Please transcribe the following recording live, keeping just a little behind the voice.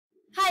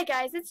Hi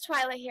guys, it's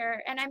Twila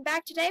here, and I'm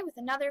back today with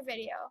another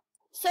video.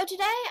 So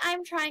today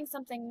I'm trying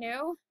something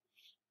new,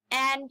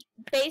 and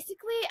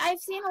basically I've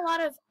seen a lot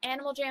of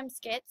Animal Jam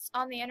skits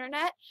on the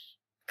internet.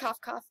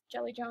 Cough cough,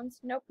 Jelly Jones.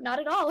 Nope, not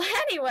at all.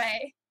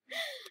 Anyway,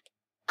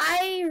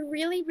 I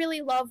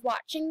really love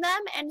watching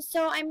them, and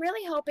so I'm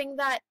really hoping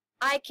that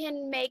I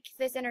can make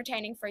this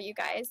entertaining for you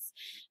guys.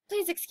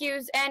 Please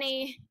excuse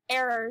any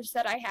errors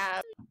that I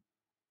have.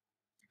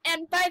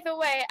 And by the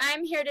way,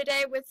 I'm here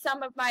today with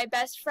some of my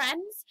best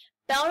friends,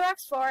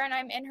 Bellrox4, and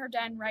I'm in her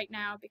den right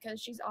now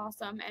because she's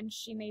awesome and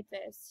she made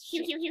this.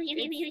 It's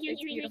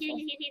beautiful.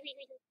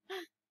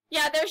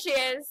 Yeah, there she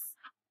is.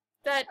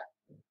 That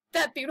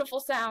beautiful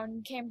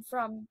sound came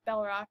from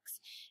Bellrox.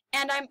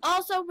 And I'm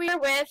also here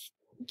with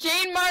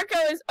Jane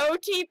Marco's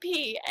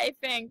OTP, I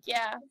think.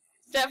 Yeah,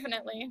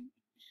 definitely.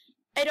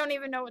 I don't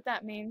even know what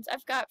that means.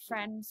 I've got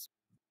friends.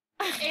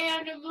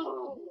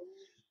 Animal.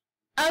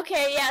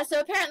 Okay, yeah,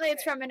 so apparently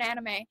it's from an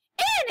anime.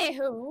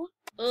 Anywho,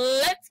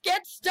 let's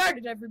get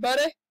started,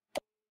 everybody.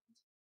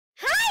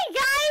 Hi,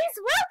 guys!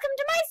 Welcome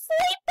to my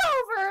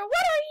sleepover!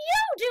 What are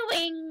you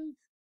doing?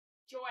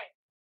 Joy.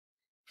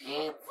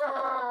 Pizza!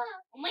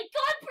 Oh my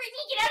god,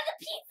 Brittany, get out of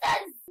the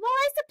pizzas! Well,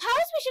 I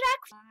suppose we should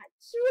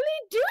actually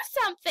do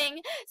something.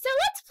 So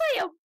let's play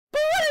a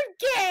board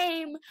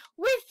game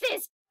with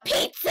this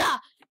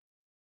pizza!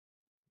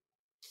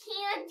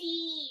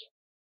 Candy!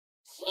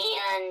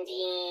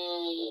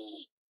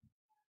 Candy!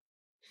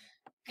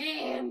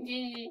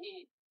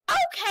 Candy!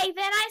 Okay,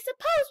 then I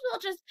suppose we'll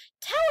just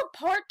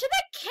teleport to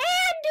the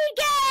candy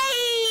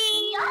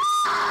game!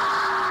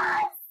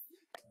 Yes!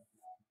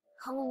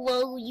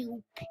 Hello,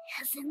 you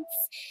peasants,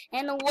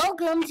 and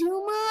welcome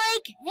to my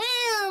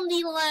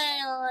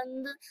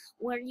Candyland,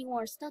 where you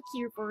are stuck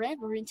here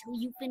forever until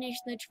you finish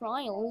the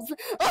trials. Did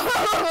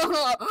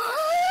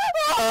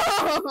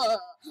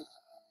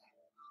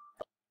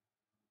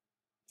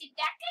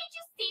that guy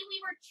just say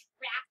we were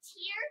trapped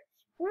here?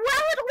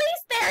 Well, at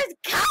least there's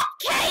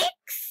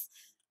cupcakes!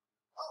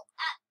 Oh,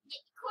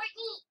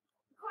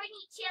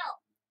 Courtney, chill.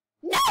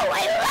 No,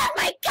 I love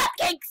my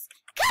cupcakes!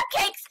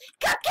 Cupcakes!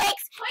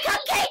 Cupcakes!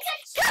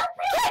 Cupcakes!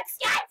 Cupcakes!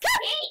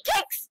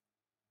 Cupcakes!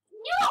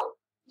 No!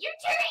 You're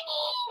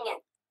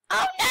turning!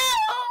 Oh no!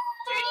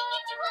 Turning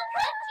into a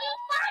cookie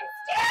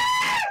monster!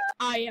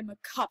 I am a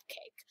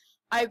cupcake.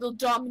 I will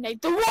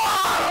dominate the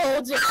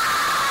world!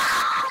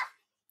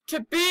 To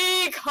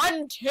be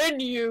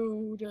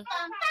continued.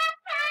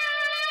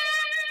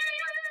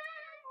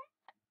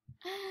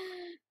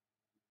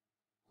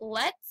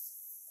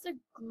 Let's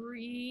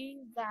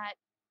agree that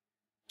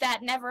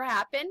that never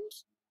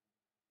happened.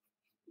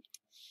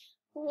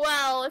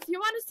 Well, if you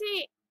want to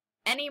see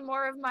any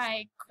more of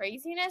my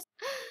craziness,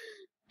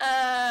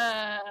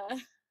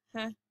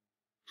 comment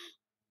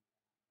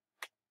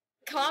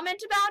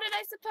about it,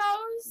 I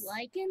suppose.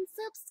 Like and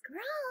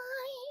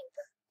subscribe.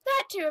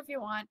 That too, if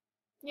you want.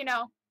 You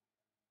know.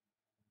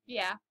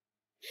 Yeah.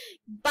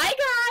 Bye,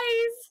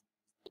 guys!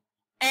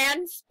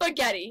 And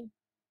spaghetti.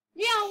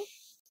 Meow.